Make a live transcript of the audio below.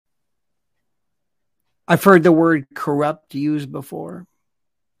I've heard the word corrupt used before.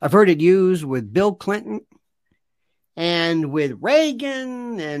 I've heard it used with Bill Clinton and with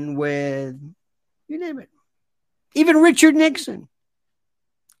Reagan and with, you name it. Even Richard Nixon.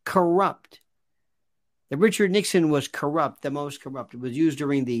 Corrupt. That Richard Nixon was corrupt, the most corrupt. It was used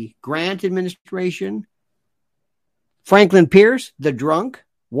during the Grant administration. Franklin Pierce, the drunk.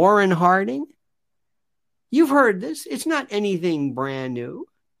 Warren Harding. You've heard this. It's not anything brand new.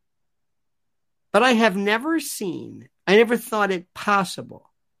 But I have never seen, I never thought it possible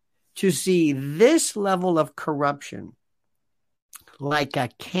to see this level of corruption like a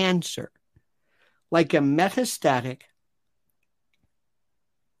cancer, like a metastatic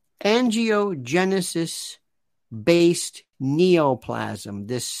angiogenesis-based neoplasm,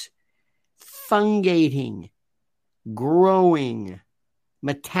 this fungating, growing,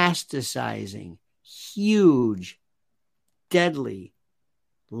 metastasizing, huge, deadly,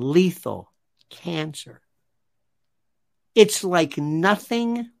 lethal cancer. It's like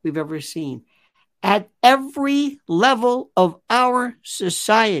nothing we've ever seen at every level of our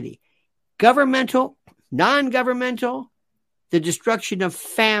society, governmental, non-governmental, the destruction of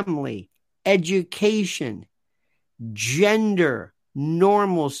family, education, gender,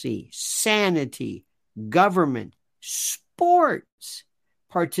 normalcy, sanity, government, sports,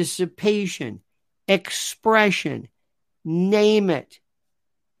 participation, expression, name it.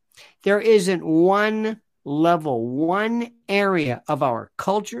 There isn't one level, one area of our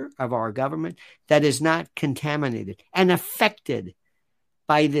culture, of our government that is not contaminated and affected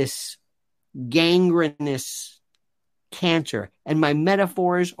by this gangrenous cancer. And my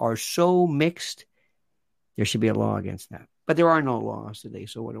metaphors are so mixed. There should be a law against that. But there are no laws today,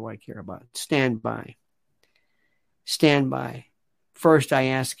 so what do I care about? Stand by. Stand by. First, I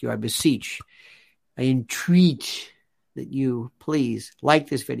ask you, I beseech, I entreat that you please like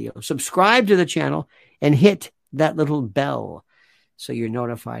this video, subscribe to the channel, and hit that little bell so you're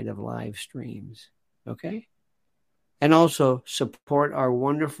notified of live streams. Okay? And also support our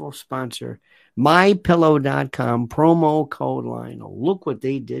wonderful sponsor, MyPillow.com, promo code Lionel. Look what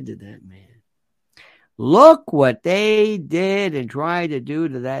they did to that man. Look what they did and tried to do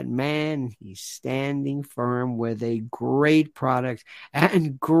to that man. He's standing firm with a great product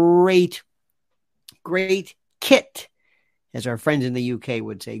and great kit, as our friends in the UK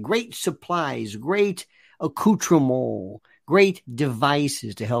would say. Great supplies, great accoutrement, great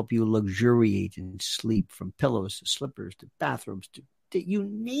devices to help you luxuriate and sleep, from pillows to slippers to bathrooms to you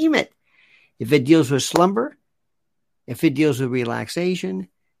name it. If it deals with slumber, if it deals with relaxation,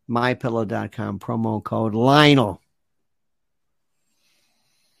 MyPillow.com, promo code Lionel.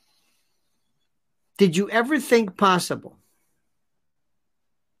 Did you ever think possible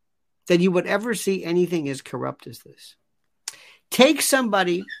that you would ever see anything as corrupt as this? Take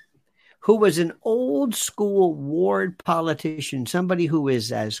somebody who was an old school ward politician, somebody who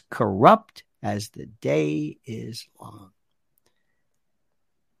is as corrupt as the day is long.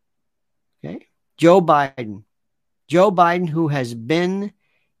 Okay? Joe Biden. Joe Biden, who has been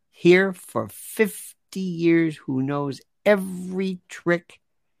here for 50 years, who knows every trick,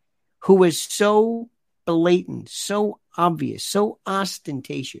 who is so blatant, so obvious, so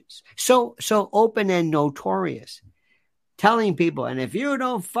ostentatious, so open and notorious, telling people, and if you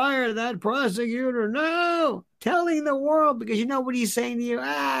don't fire that prosecutor, no, telling the world, because you know what he's saying to you?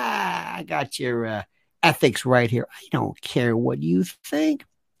 I got your ethics right here. I don't care what you think.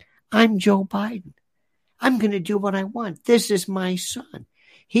 I'm Joe Biden. I'm going to do what I want. This is my son.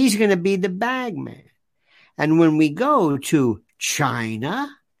 He's going to be the bag man. And when we go to China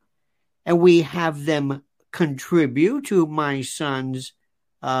and we have them contribute to my son's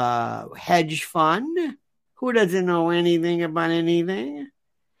hedge fund, who doesn't know anything about anything?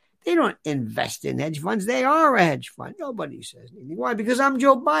 They don't invest in hedge funds. They are a hedge fund. Nobody says anything. Why? Because I'm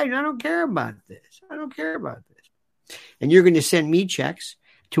Joe Biden. I don't care about this. I don't care about this. And you're going to send me checks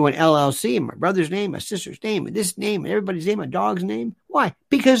to an LLC, my brother's name, my sister's name, and this name, and everybody's name, my dog's name. Why?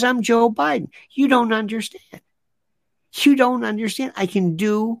 Because I'm Joe Biden. You don't understand. You don't understand. I can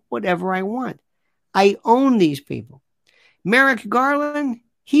do whatever I want. I own these people. Merrick Garland,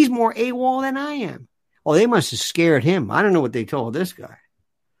 he's more AWOL than I am. Oh, they must have scared him. I don't know what they told this guy.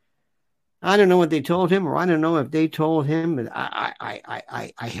 I don't know what they told him, or I don't know if they told him. But I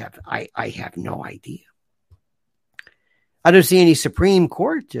have no idea. I don't see any Supreme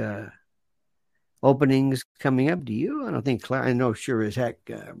Court openings coming up. Do you? I don't think. I know sure as heck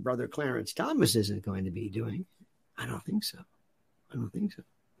Brother Clarence Thomas isn't going to be doing. I don't think so. I don't think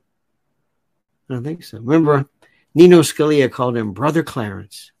so. Remember, Nino Scalia called him Brother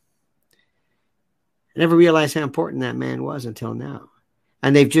Clarence. I never realized how important that man was until now.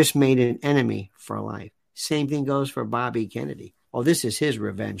 And they've just made an enemy for life. Same thing goes for Bobby Kennedy. Oh, this is his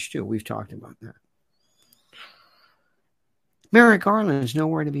revenge, too. We've talked about that. Merrick Garland is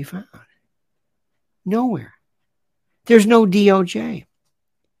nowhere to be found. Nowhere. There's no DOJ.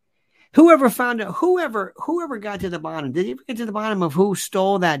 Whoever found out, whoever got to the bottom, did you ever get to the bottom of who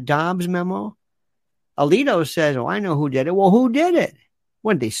stole that Dobbs memo? Alito says, I know who did it. Well, who did it?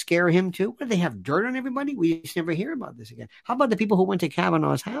 What, did they scare him too? What, did they have dirt on everybody? We just never hear about this again. How about the people who went to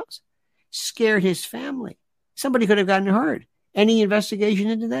Kavanaugh's house? Scared his family. Somebody could have gotten hurt. Any investigation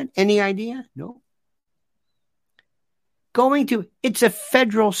into that? Any idea? No. It's a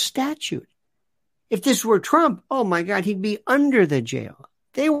federal statute. If this were Trump, oh my God, he'd be under the jail.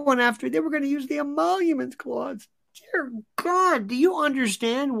 They were going to use the emoluments clause. Dear God, do you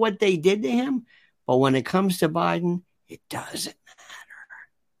understand what they did to him? But when it comes to Biden, it doesn't matter.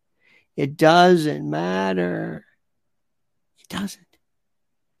 It doesn't matter. It doesn't.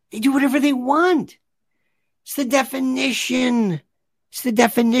 They do whatever they want. It's the definition. It's the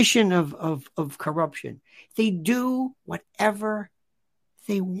definition of corruption. They do whatever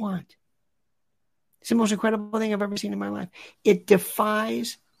they want. It's the most incredible thing I've ever seen in my life. It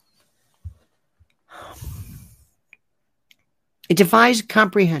defies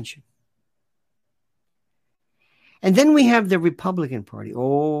comprehension. And then we have the Republican Party.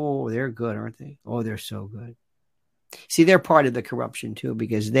 Oh, they're good, aren't they? Oh, they're so good. See, they're part of the corruption too,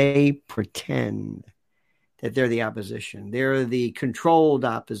 because they pretend that they're the opposition. They're the controlled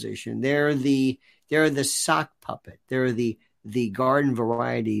opposition. They're the sock puppet. They're the garden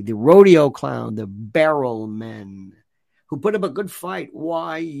variety, the rodeo clown, the barrel men who put up a good fight.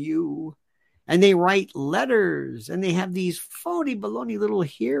 Why you? And they write letters and they have these phony baloney little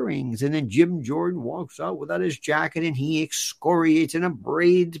hearings. And then Jim Jordan walks out without his jacket and he excoriates and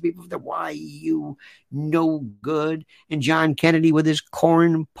abrades people. Why you? No good. And John Kennedy with his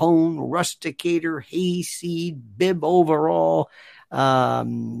corn pone, rusticator, hayseed, bib overall,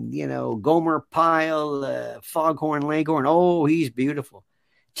 Gomer Pyle, Foghorn Leghorn. Oh, he's beautiful.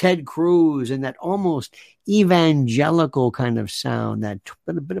 Ted Cruz and that almost evangelical kind of sound, that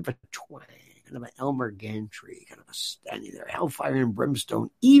a bit of a twang, kind of an Elmer Gantry, kind of a standing there, hellfire and brimstone,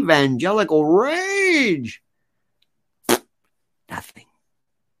 evangelical rage. Nothing.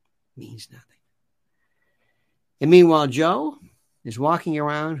 Means nothing. And meanwhile, Joe is walking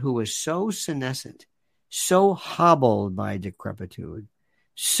around who is so senescent, so hobbled by decrepitude,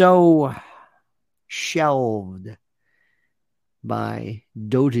 so shelved by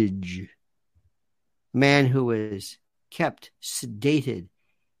dotage. Man who is kept sedated,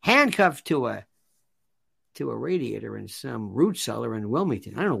 handcuffed to a radiator in some root cellar in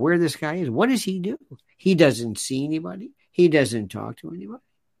Wilmington. I don't know where this guy is. What does he do? He doesn't see anybody. He doesn't talk to anybody.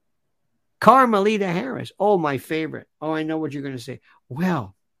 Carmelita Harris. Oh, my favorite. Oh, I know what you're going to say.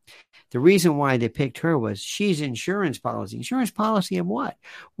 Well, the reason why they picked her was she's insurance policy. Insurance policy of what?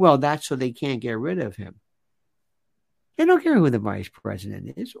 Well, that's so they can't get rid of him. They don't care who the vice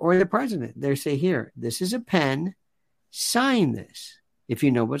president is or the president. They say, here, this is a pen. Sign this if you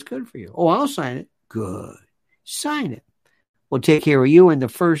know what's good for you. Oh, I'll sign it. Good. Sign it. We'll take care of you and the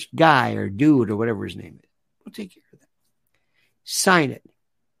first guy or dude or whatever his name is. We'll take care of that. Sign it.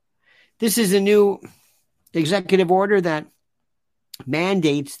 This is a new executive order that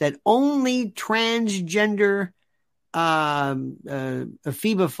mandates that only transgender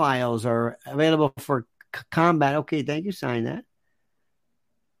ephebophiles are available for combat. Okay, thank you. Sign that.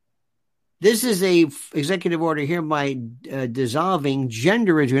 This is a executive order hereby dissolving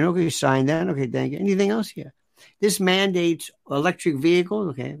gender agreement. Okay, sign that. Okay, thank you. Anything else here? This mandates electric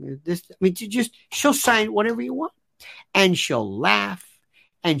vehicles. Okay, she'll sign whatever you want, and she'll laugh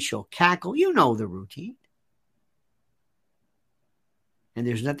and she'll cackle. You know the routine. And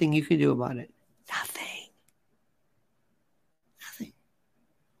there's nothing you can do about it. Nothing.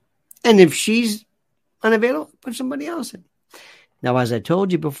 And if she's unavailable, put somebody else in. Now, as I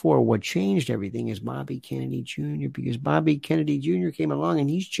told you before, what changed everything is Bobby Kennedy Jr., because Bobby Kennedy Jr. came along and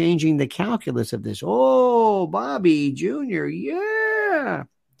he's changing the calculus of this. Oh, Bobby Jr., yeah.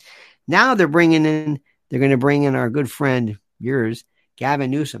 Now they're going to bring in our good friend, yours,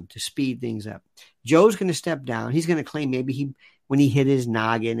 Gavin Newsom, to speed things up. Joe's going to step down. He's going to claim maybe when he hit his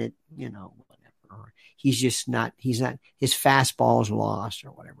noggin, whatever. Or his fastball's lost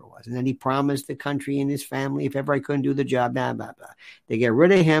or whatever it was. And then he promised the country and his family, if ever I couldn't do the job, blah, blah, blah. They get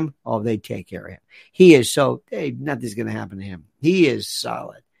rid of him. Oh, they take care of him. He is nothing's going to happen to him. He is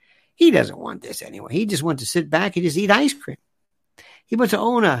solid. He doesn't want this anyway. He just wants to sit back and just eat ice cream. He wants to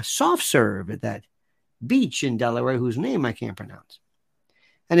own a soft serve at that beach in Delaware whose name I can't pronounce.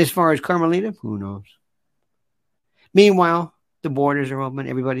 And as far as Carmelita, who knows? Meanwhile, The borders are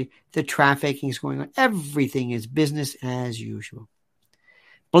open. The trafficking is going on. Everything is business as usual.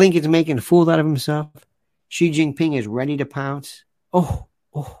 Blinken's making a fool out of himself. Xi Jinping is ready to pounce. Oh.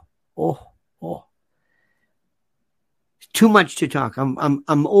 Too much to talk.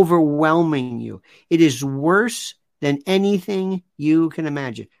 I'm overwhelming you. It is worse than anything you can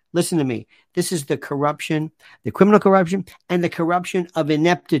imagine. Listen to me. This is the corruption, the criminal corruption, and the corruption of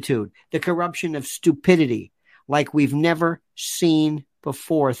ineptitude, the corruption of stupidity, like we've never seen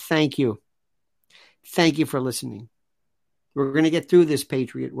before. Thank you. Thank you for listening. We're going to get through this,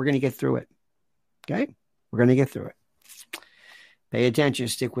 Patriot. We're going to get through it. Okay? We're going to get through it. Pay attention.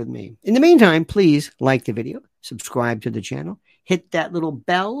 Stick with me. In the meantime, please like the video, subscribe to the channel, hit that little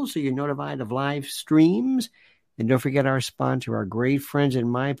bell so you're notified of live streams, and don't forget our sponsor, our great friends at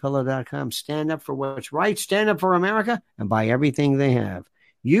MyPillow.com. Stand up for what's right, stand up for America, and buy everything they have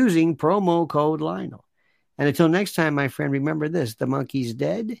using promo code Lionel. And until next time, my friend, remember this: the monkey's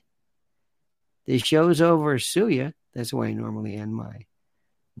dead. The show's over. Sue ya. That's why I normally end my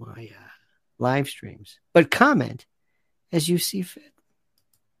live streams. But comment as you see fit.